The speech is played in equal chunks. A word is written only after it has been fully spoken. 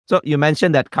So you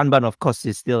mentioned that Kanban, of course,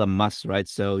 is still a must, right?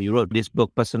 So you wrote this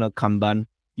book, Personal Kanban.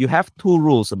 You have 2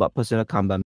 rules about personal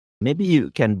Kanban. Maybe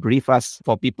you can brief us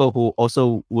for people who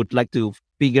also would like to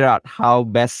figure out how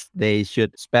best they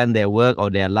should spend their work or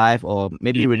their life, or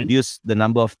maybe reduce the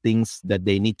number of things that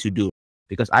they need to do.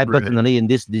 Because I personally, in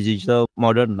this digital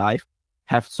modern life,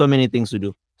 have so many things to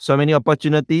do, so many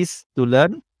opportunities to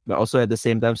learn, but also at the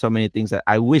same time, so many things that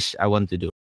I wish I want to do.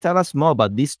 Tell us more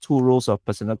about these 2 rules of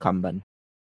personal Kanban.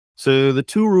 So the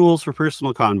 2 rules for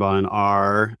personal Kanban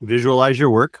are visualize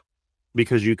your work,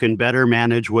 because you can better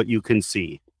manage what you can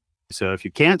see. So if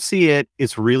you can't see it,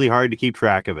 it's really hard to keep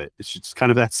track of it. It's just kind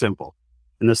of that simple.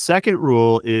 And the second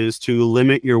rule is to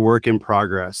limit your work in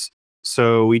progress.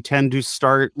 So we tend to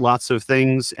start lots of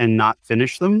things and not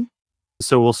finish them.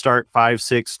 So we'll start 5,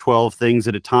 6, 12 things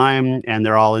at a time, and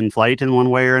they're all in flight in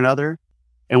one way or another.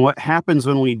 And what happens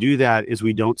when we do that is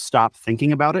we don't stop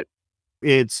thinking about it.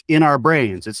 It's in our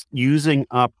brains. It's using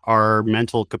up our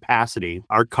mental capacity,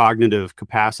 our cognitive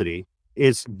capacity.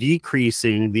 It's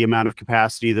decreasing the amount of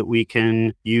capacity that we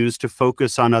can use to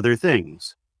focus on other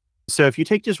things. So if you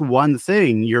take just one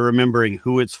thing, you're remembering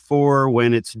who it's for,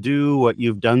 when it's due, what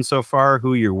you've done so far,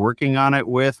 who you're working on it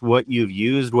with, what you've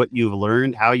used, what you've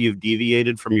learned, how you've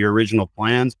deviated from your original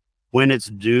plans, when it's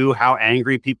due, how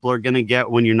angry people are going to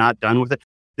get when you're not done with it.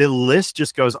 The list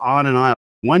just goes on and on.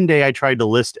 One day I tried to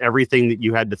list everything that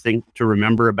you had to think to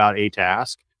remember about a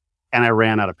task, and I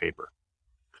ran out of paper.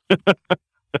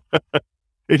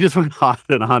 It just went on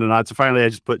and on and on. So finally I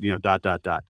just put, dot, dot,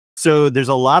 dot. So there's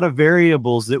a lot of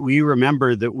variables that we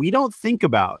remember that we don't think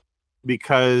about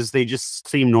because they just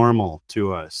seem normal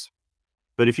to us.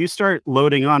 But if you start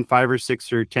loading on 5 or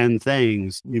 6 or 10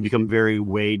 things, you become very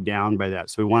weighed down by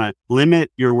that. So we want to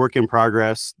limit your work in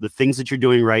progress, the things that you're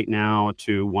doing right now,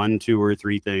 to 1, 2, or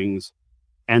 3 things.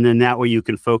 And then that way you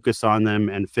can focus on them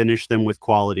and finish them with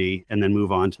quality and then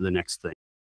move on to the next thing.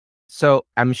 So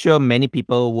I'm sure many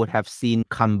people would have seen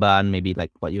Kanban, maybe like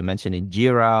what you mentioned in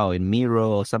Jira or in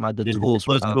Miro or some other tools.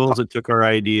 Those tools that took our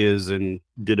ideas and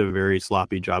did a very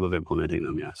sloppy job of implementing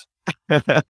them,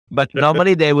 yes. But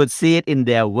normally they would see it in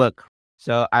their work.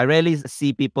 So I rarely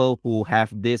see people who have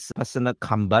this personal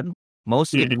Kanban.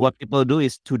 Mostly what people do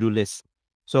is to-do lists.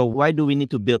 So why do we need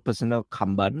to build personal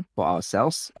Kanban for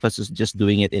ourselves versus just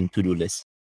doing it in to-do lists?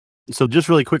 So just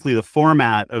really quickly, the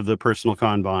format of the personal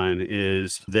Kanban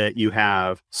is that you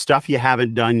have stuff you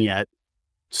haven't done yet,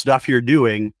 stuff you're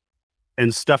doing,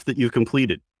 and stuff that you've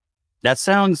completed. That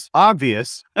sounds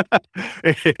obvious.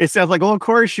 It sounds like, well, of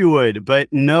course you would, but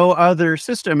no other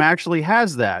system actually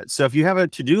has that. So if you have a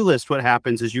to-do list, what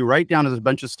happens is you write down a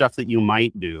bunch of stuff that you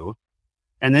might do.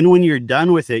 And then when you're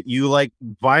done with it, you like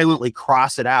violently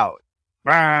cross it out.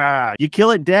 You kill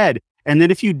it dead. And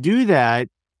then if you do that,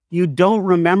 you don't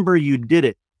remember you did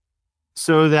it.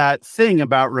 So that thing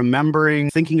about remembering,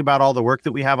 thinking about all the work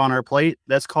that we have on our plate,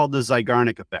 that's called the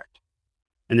Zeigarnik effect.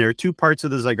 And there are 2 parts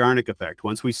of the Zeigarnik effect.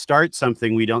 Once we start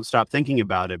something, we don't stop thinking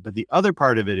about it. But the other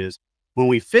part of it is when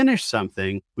we finish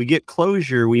something, we get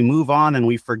closure, we move on, and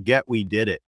we forget we did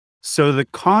it. So the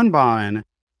Kanban,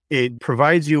 it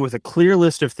provides you with a clear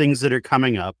list of things that are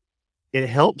coming up. It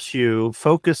helps you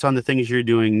focus on the things you're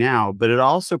doing now, but it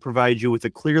also provides you with a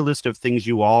clear list of things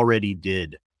you already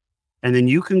did. And then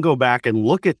you can go back and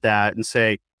look at that and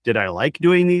say, did I like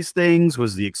doing these things?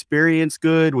 Was the experience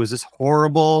good? Was this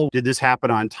horrible? Did this happen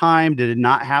on time? Did it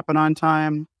not happen on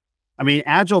time? I mean,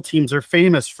 agile teams are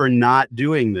famous for not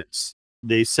doing this.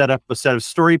 They set up a set of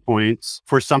story points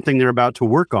for something they're about to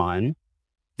work on.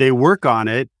 They work on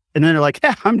it, and then they're like,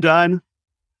 yeah, I'm done.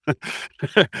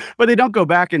 But they don't go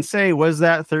back and say, was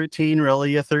that 13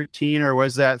 really a 13, or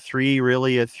was that 3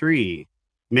 really a 3?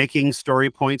 Making story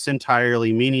points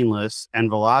entirely meaningless and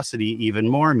velocity even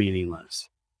more meaningless.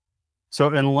 So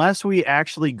unless we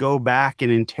actually go back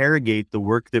and interrogate the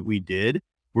work that we did,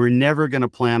 we're never going to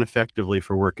plan effectively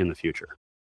for work in the future.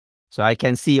 So I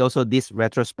can see also this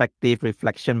retrospective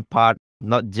reflection part,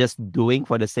 not just doing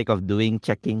for the sake of doing,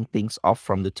 checking things off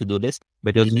from the to-do list,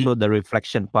 but also the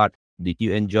reflection part. Did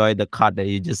you enjoy the card that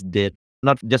you just did?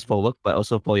 Not just for work, but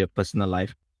also for your personal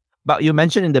life. But you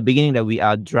mentioned in the beginning that we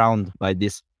are drowned by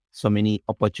this, so many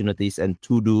opportunities and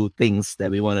to-do things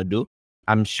that we want to do.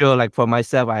 I'm sure, like for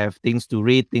myself, I have things to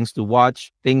read, things to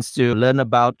watch, things to learn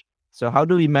about. So how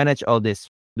do we manage all this?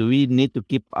 Do we need to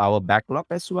keep our backlog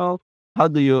as well? How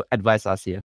do you advise us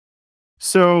here?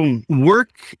 So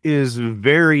work is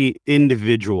very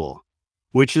individual,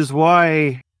 which is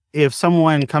why if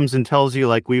someone comes and tells you,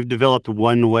 like, we've developed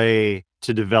one way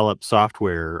to develop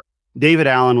software, David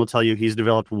Allen will tell you he's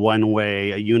developed one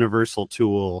way, a universal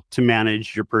tool to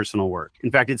manage your personal work.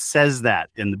 In fact, it says that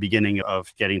in the beginning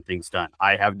of getting things done.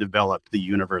 I have developed the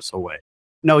universal way.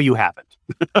 No, you haven't.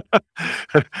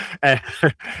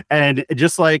 and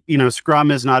just like, Scrum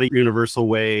is not a universal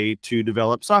way to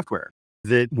develop software,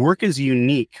 that work is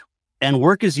unique, and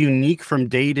work is unique from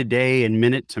day to day and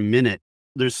minute to minute.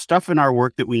 There's stuff in our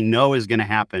work that we know is going to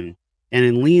happen. And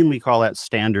in Lean, we call that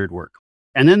standard work.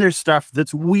 And then there's stuff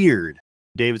that's weird.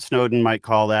 David Snowden might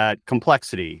call that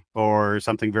complexity or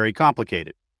something very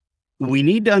complicated. We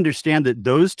need to understand that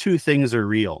those two things are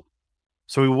real.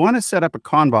 So we want to set up a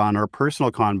Kanban or a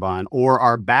personal Kanban or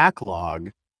our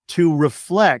backlog to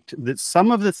reflect that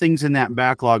some of the things in that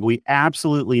backlog we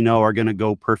absolutely know are going to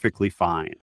go perfectly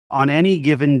fine. On any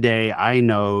given day, I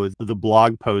know the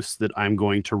blog posts that I'm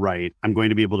going to write, I'm going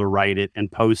to be able to write it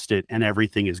and post it, and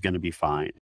everything is going to be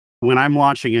fine. When I'm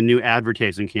launching a new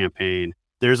advertising campaign,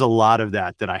 there's a lot of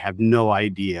that I have no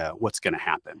idea what's going to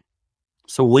happen.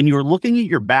 So when you're looking at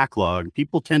your backlog,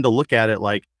 people tend to look at it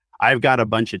like, I've got a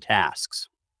bunch of tasks.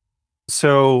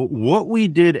 So what we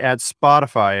did at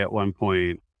Spotify at one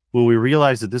point, when we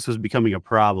realized that this was becoming a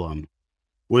problem,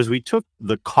 was we took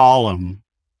the column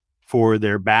for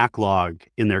their backlog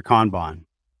in their Kanban,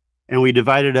 and we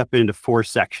divided it up into 4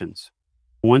 sections.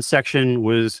 One section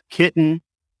was kitten.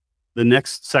 The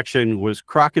next section was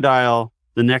crocodile.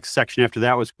 The next section after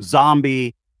that was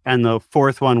zombie. And the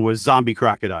 4th one was zombie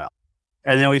crocodile.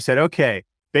 And then we said, okay,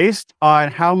 based on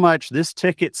how much this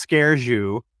ticket scares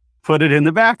you, put it in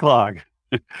the backlog.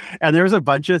 And there was a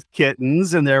bunch of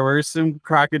kittens, and there were some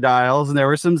crocodiles, and there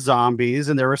were some zombies,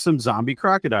 and there were some zombie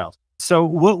crocodiles. So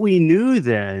what we knew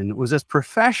then was, as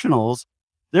professionals,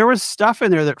 there was stuff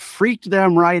in there that freaked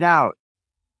them right out.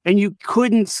 And you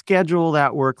couldn't schedule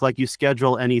that work like you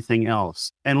schedule anything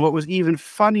else. And what was even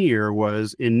funnier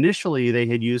was initially they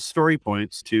had used story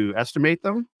points to estimate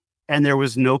them, and there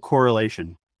was no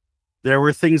correlation. There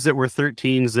were things that were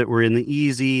 13s that were in the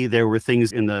easy, there were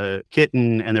things in the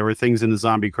kitten, and there were things in the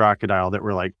zombie crocodile that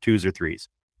were like 2s or 3s.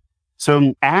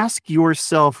 So ask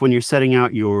yourself when you're setting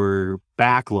out your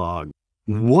backlog,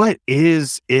 what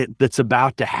is it that's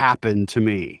about to happen to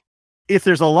me? If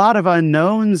there's a lot of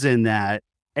unknowns in that,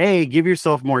 A, give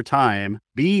yourself more time.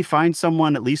 B, find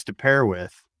someone at least to pair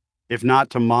with, if not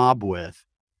to mob with.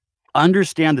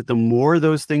 Understand that the more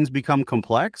those things become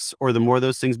complex or the more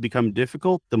those things become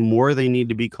difficult, the more they need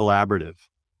to be collaborative.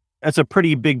 That's a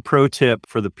pretty big pro tip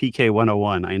for the PK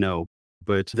 101, I know.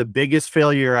 But the biggest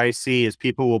failure I see is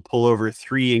people will pull over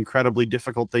 3 incredibly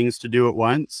difficult things to do at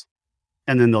once,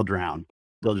 and then they'll drown.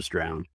 They'll just drown.